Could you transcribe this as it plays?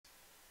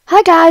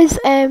Hi guys,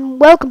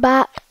 welcome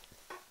back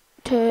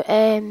to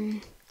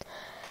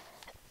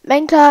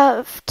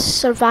Minecraft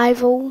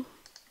Survival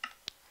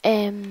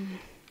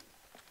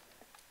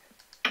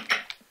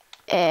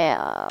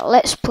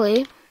Let's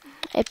Play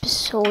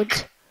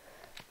episode,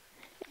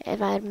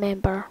 if I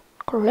remember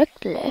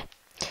correctly,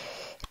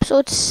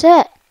 episode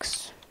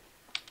 6.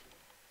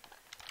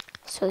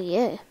 So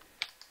yeah,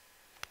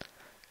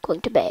 going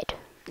to bed.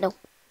 No,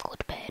 go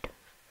to bed.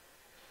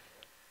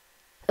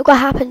 Look what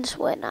happens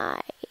when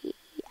I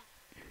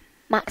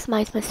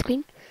maximize my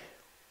screen.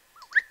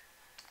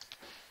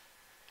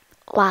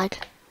 Lag.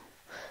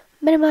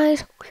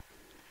 Minimize.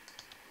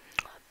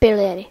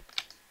 Barely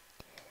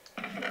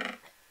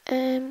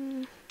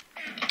any.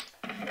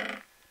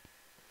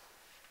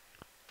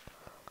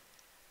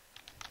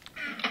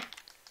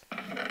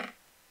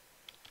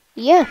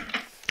 Yeah.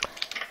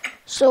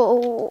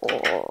 So,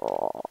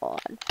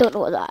 don't know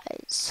what that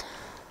is.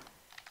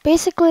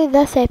 Basically,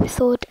 this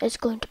episode is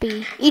going to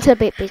be a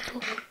bit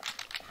basically.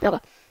 Okay.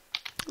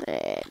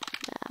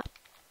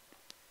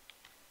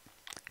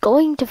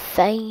 Going to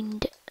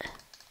find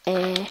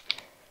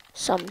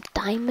some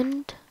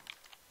diamond.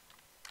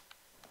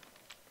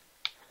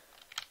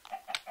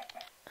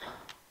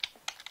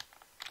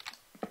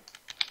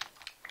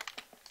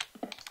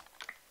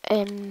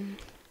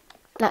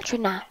 Actually,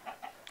 nah.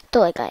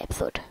 Don't like that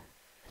episode.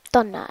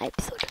 Done that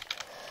episode.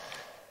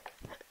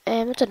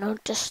 I don't know,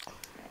 just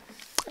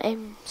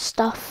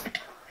stuff.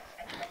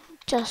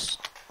 Just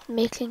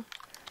making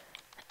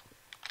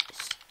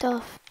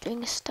stuff,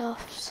 doing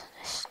stuff.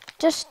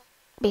 Just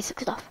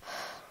basic stuff.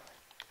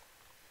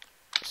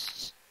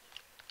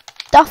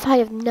 Stuff I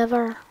have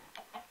never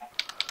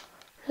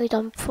really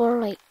done before,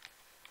 like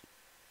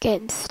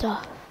getting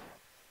stuff.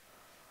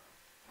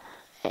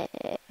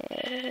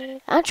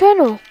 I'm trying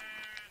to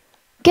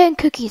getting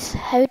cookies.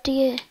 How do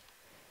you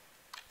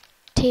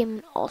tame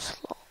an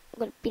ocelot? I'm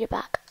gonna beat it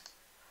back.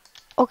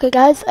 Okay,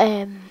 guys.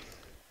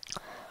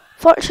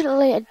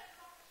 Fortunately, I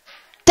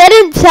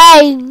didn't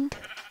find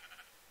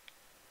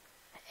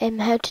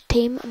how to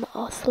tame an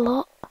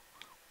ocelot.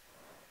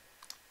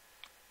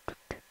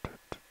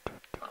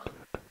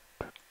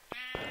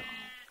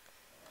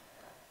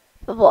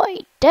 But what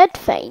I did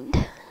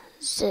find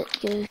is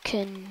that you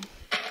can.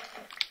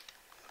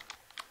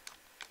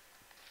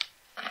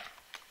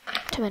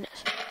 2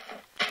 minutes.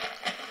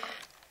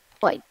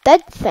 What I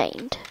did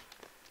find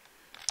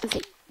is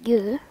that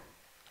you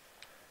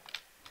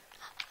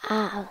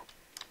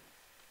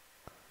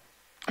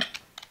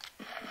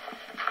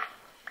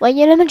when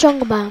you're in the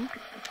jungle biome,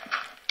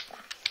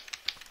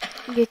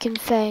 you can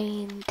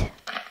find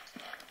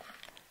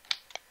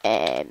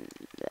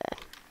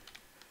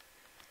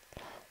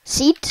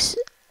seeds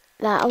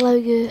that allow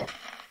you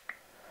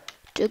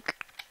to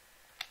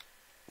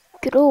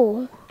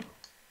grow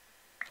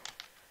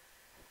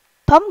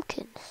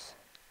pumpkins.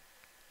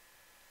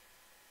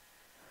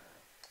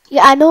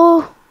 Yeah, I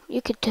know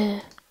you could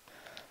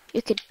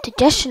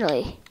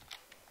traditionally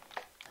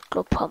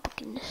grow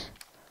pumpkins,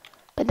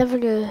 but never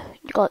knew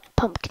you got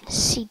pumpkin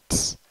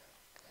seeds.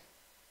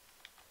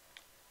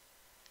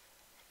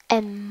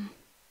 In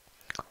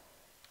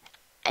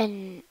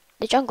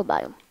the jungle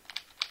biome.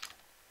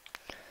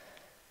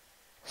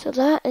 So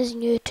that is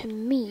new to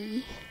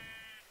me.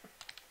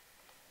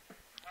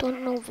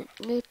 Don't know if it's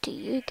new to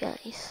you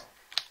guys.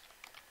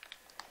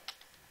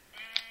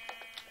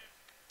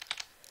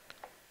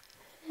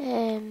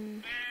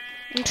 I'm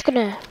just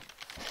gonna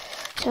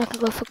see if I can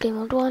go for game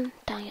mode 1.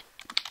 Dang it.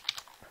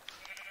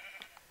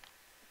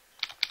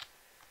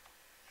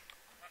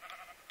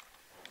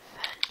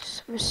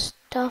 Some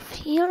stuff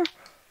here.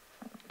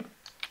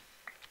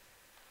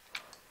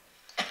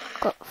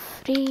 Got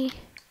 3.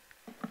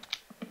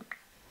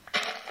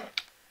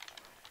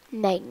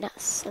 9,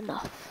 that's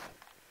enough.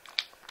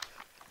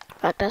 In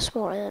fact, that's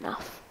more than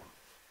enough.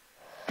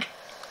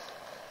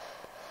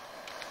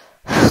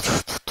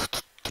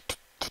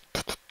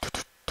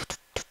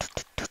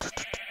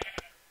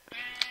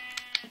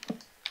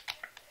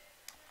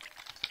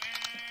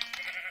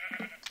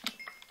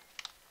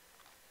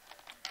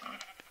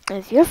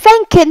 If you're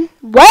thinking,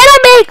 when I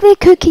make the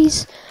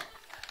cookies,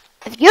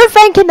 if you're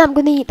thinking I'm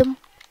gonna eat them,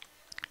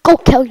 go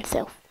kill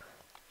yourself.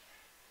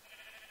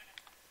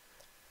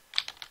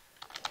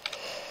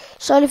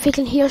 Sorry if you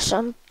can hear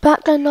some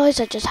background noise,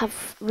 I just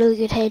have really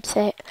good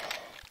headset.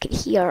 You can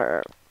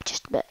hear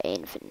just about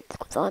anything that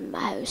goes on in my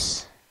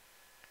house.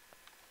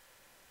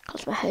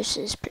 Because my house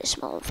is pretty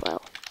small as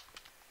well.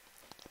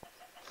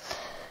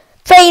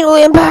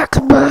 Finally, I'm back.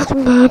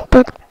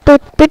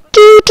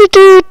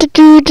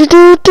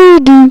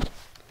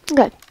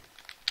 Okay.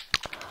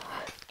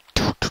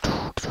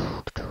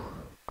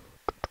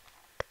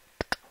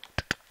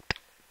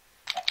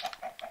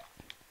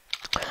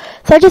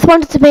 So I just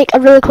wanted to make a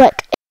really quick.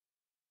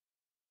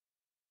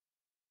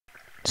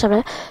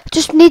 Sorry,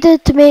 just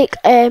needed to make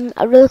a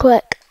really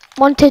quick.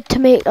 Wanted to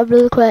make a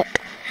really quick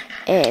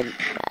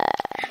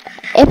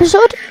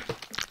episode.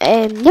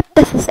 Yep,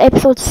 this is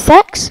episode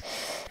 6.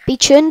 Be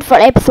tuned for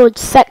episode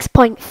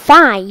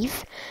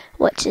 6.5,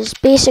 which is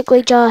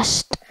basically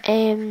just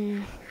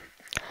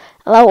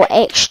a little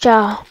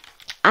extra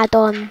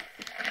add-on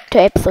to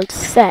episode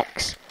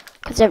 6,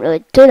 because I didn't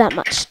really do that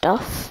much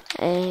stuff.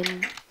 But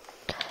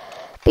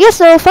yeah,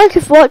 so thank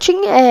you for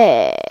watching.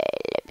 Let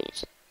me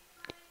just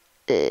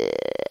do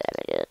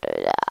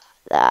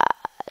that.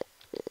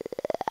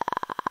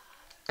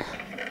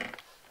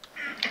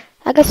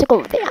 I guess I'll go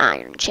with the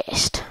iron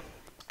chest.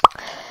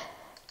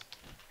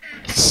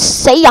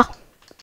 See ya!